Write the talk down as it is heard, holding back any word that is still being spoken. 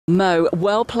Mo,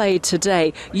 well played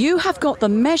today. You have got the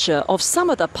measure of some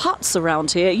of the putts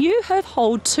around here. You have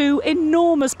holed two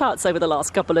enormous putts over the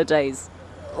last couple of days.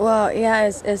 Well,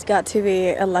 yeah, it's got to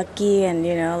be a lucky and,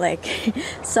 like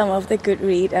some of the good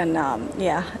read and,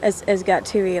 yeah, it's got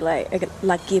to be like a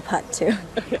lucky putt too.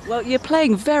 Well, you're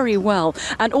playing very well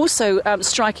and also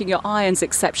striking your irons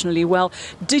exceptionally well.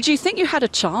 Did you think you had a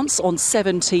chance on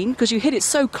 17 because you hit it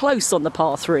so close on the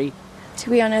par 3? To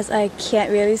be honest, I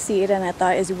can't really see it and I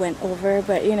thought it went over,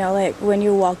 but like when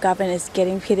you walk up and it's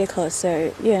getting pretty close,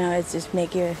 so it's just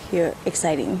make you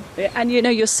exciting. Yeah, and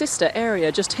your sister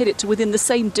Ariya just hit it to within the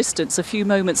same distance a few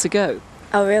moments ago.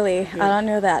 Oh really? Yeah. I don't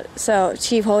know that. So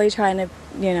she's probably trying to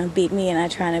beat me and I'm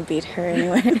trying to beat her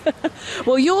anyway.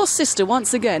 Well, your sister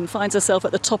once again finds herself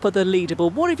at the top of the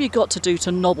leaderboard. What have you got to do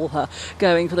to nobble her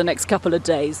going for the next couple of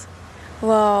days?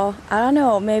 Well, I don't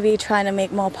know, maybe trying to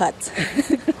make more putts.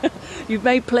 You've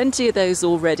made plenty of those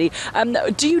already.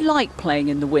 Do you like playing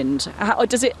in the wind? How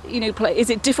does it, is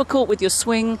it difficult with your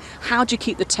swing? How do you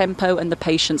keep the tempo and the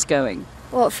patience going?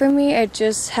 Well, for me, I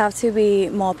just have to be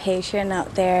more patient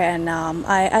out there, and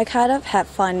I kind of have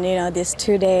fun, this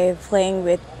 2 day playing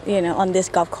with, on this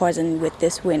golf course and with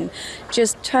this wind.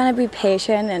 Just trying to be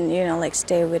patient and, like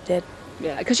stay with it.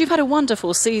 Yeah, because you've had a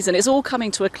wonderful season. It's all coming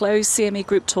to a close. CME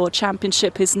Group Tour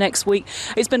Championship is next week.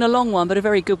 It's been a long one, but a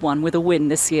very good one with a win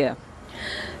this year.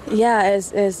 Yeah,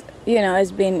 it's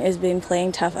been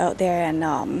playing tough out there, and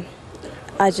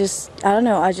I don't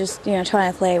know,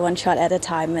 trying to play one shot at a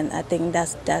time, and I think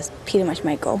that's pretty much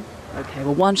my goal. Okay,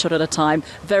 well, one shot at a time.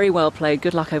 Very well played.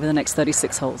 Good luck over the next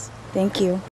 36 holes. Thank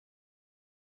you.